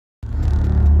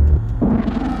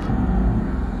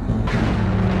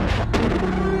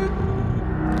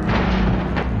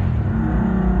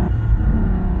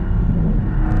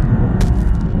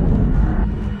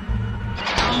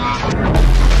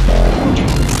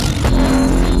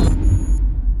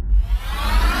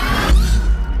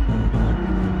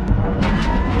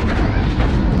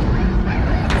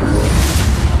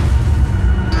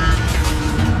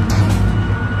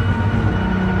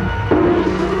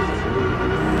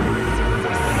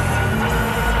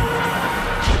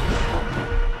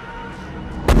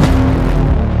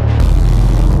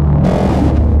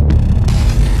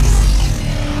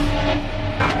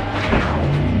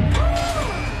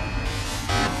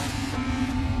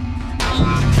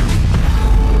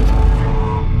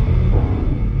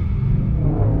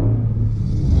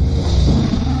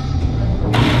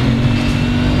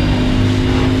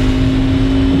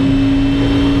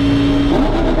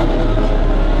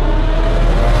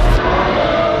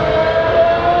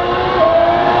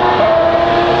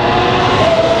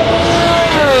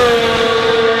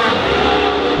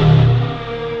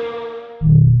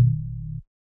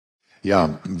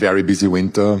very busy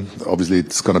winter. Obviously,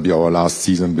 it's going to be our last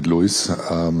season with Lewis,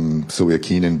 so we are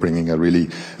keen in bringing a really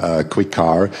quick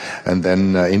car. And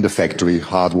then in the factory,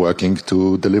 hard working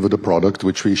to deliver the product,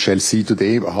 which we shall see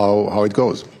today how it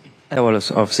goes. Well, it's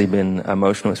obviously been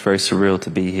emotional. It's very surreal to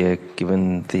be here,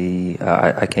 given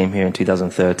I came here in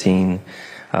 2013,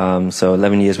 so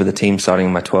 11 years with the team, starting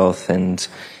in my 12th, and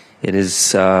it is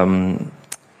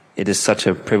such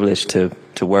a privilege to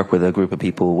work with a group of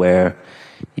people where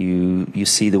you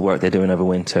see the work they're doing over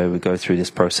winter. We go through this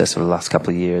process over the last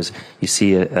couple of years. You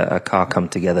see a car come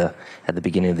together at the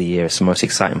beginning of the year. It's the most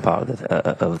exciting part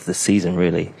of the season,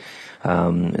 really.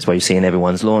 It's what you see in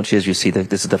everyone's launches. You see that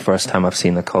this is the first time I've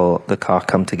seen the car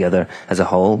come together as a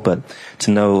whole, but to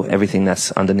know everything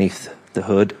that's underneath the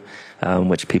hood,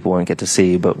 which people won't get to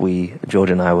see, but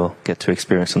George and I will get to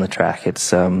experience on the track.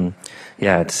 It's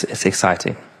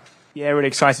exciting. Yeah, really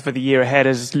excited for the year ahead.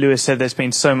 As Lewis said, there's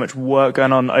been so much work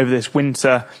going on over this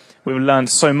winter. We've learned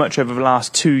so much over the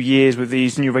last 2 years with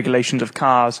these new regulations of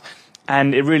cars.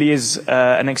 And it really is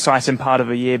an exciting part of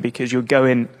the year because you're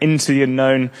going into the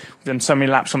unknown. We've done so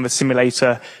many laps on the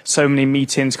simulator, so many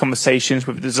meetings, conversations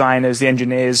with the designers, the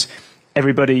engineers,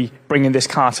 everybody bringing this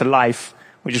car to life.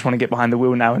 We just want to get behind the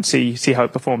wheel now and see how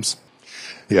it performs.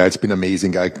 Yeah, it's been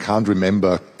amazing. I can't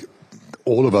remember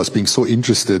all of us being so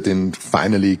interested in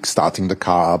finally starting the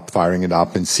car up, firing it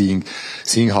up, and seeing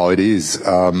how it is,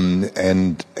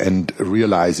 and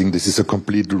realizing this is a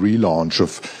complete relaunch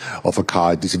of a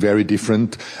car. It is very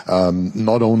different,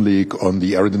 not only on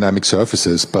the aerodynamic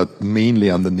surfaces, but mainly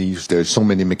underneath. There's so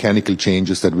many mechanical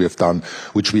changes that we have done,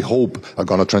 which we hope are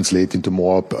going to translate into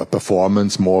more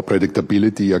performance, more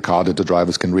predictability, a car that the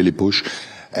drivers can really push,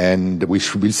 and we'll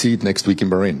see it next week in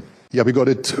Bahrain. Yeah, we got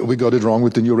it wrong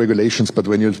with the new regulations, but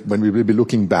when we will be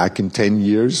looking back in 10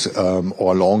 years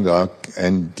or longer,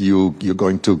 and you're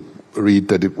going to read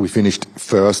that we finished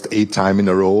first 8 times in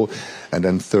a row, and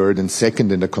then third and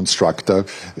second in the constructor,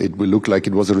 it will look like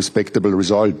it was a respectable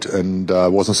result and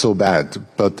wasn't so bad.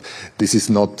 But this is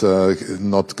not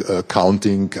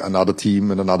counting another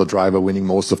team and another driver winning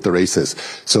most of the races.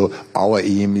 So our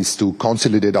aim is to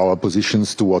consolidate our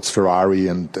positions towards Ferrari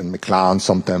and McLaren,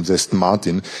 sometimes Aston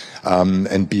Martin,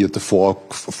 and be at the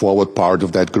forward part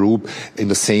of that group. In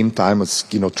the same time as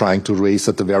trying to race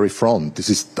at the very front. This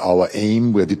is our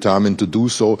aim. We're determined to do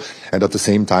so, and at the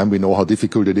same time we know how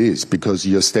difficult it is, because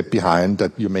you're a step behind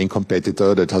that your main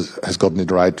competitor that has gotten it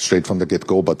right straight from the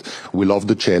get-go. But we love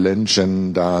the challenge,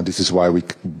 and this is why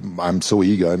I'm so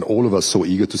eager, and all of us so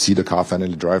eager to see the car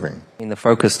finally driving. The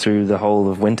focus through the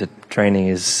whole of winter training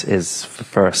is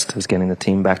getting the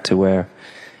team back to where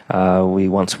we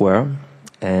once were.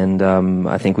 And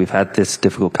I think we've had this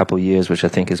difficult couple of years, which I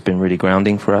think has been really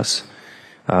grounding for us.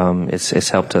 It's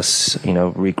helped us,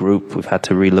 regroup. We've had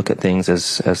to relook at things,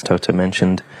 as Toto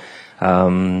mentioned.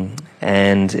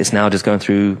 And it's now just going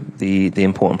through the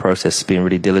important process, being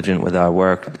really diligent with our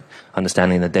work,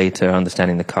 understanding the data,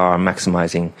 understanding the car,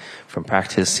 maximizing from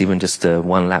practice. Even just the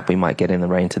one lap we might get in the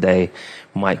rain today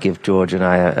might give George and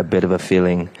I a bit of a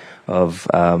feeling of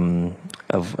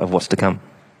what's to come.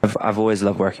 I've always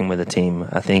loved working with a team.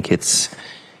 I think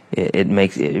it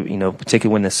makes it,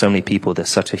 particularly when there's so many people, there's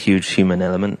such a huge human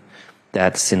element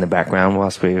that's in the background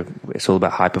whilst it's all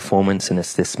about high performance, and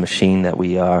it's this machine that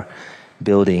we are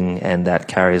building and that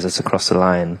carries us across the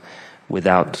line.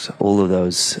 Without all of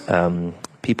those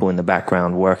people in the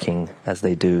background working as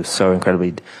they do so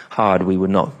incredibly hard, we would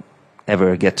not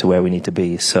ever get to where we need to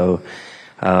be. So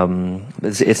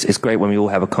it's great when we all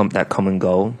have that common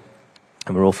goal,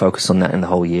 and we're all focused on that in the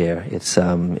whole year. It's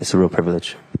a real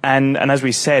privilege. And as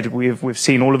we said, we've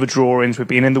seen all of the drawings. We've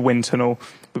been in the wind tunnel.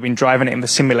 We've been driving it in the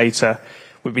simulator.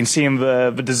 We've been seeing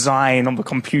the design on the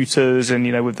computers,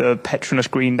 and with the Petronas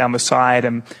green down the side,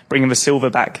 and bringing the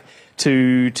silver back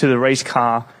to the race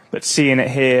car. But seeing it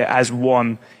here as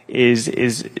one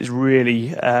is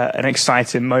really an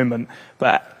exciting moment.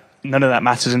 But none of that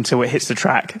matters until it hits the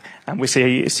track and we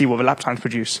see what the lap times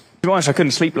produce. To be honest, I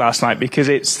couldn't sleep last night because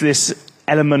it's this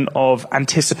element of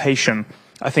anticipation.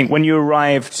 I think when you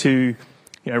arrive to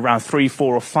round 3,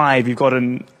 4 or 5, you've got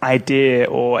an idea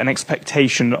or an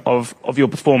expectation of your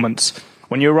performance.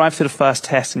 When you arrive to the first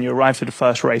test and you arrive to the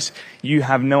first race, you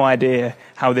have no idea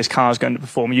how this car is going to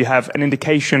perform. You have an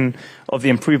indication of the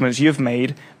improvements you've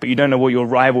made, but you don't know what your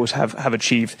rivals have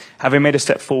achieved. Have they made a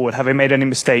step forward? Have they made any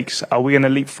mistakes? Are we going to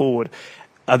leap forward?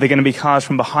 Are there going to be cars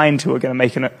from behind who are going to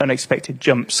make an unexpected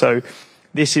jump? So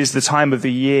this is the time of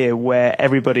the year where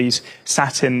everybody's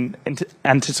sat in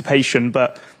anticipation,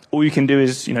 but all you can do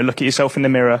is, look at yourself in the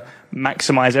mirror,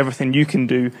 maximize everything you can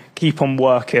do, keep on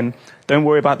working, don't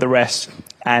worry about the rest,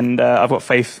 and I've got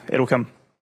faith it'll come.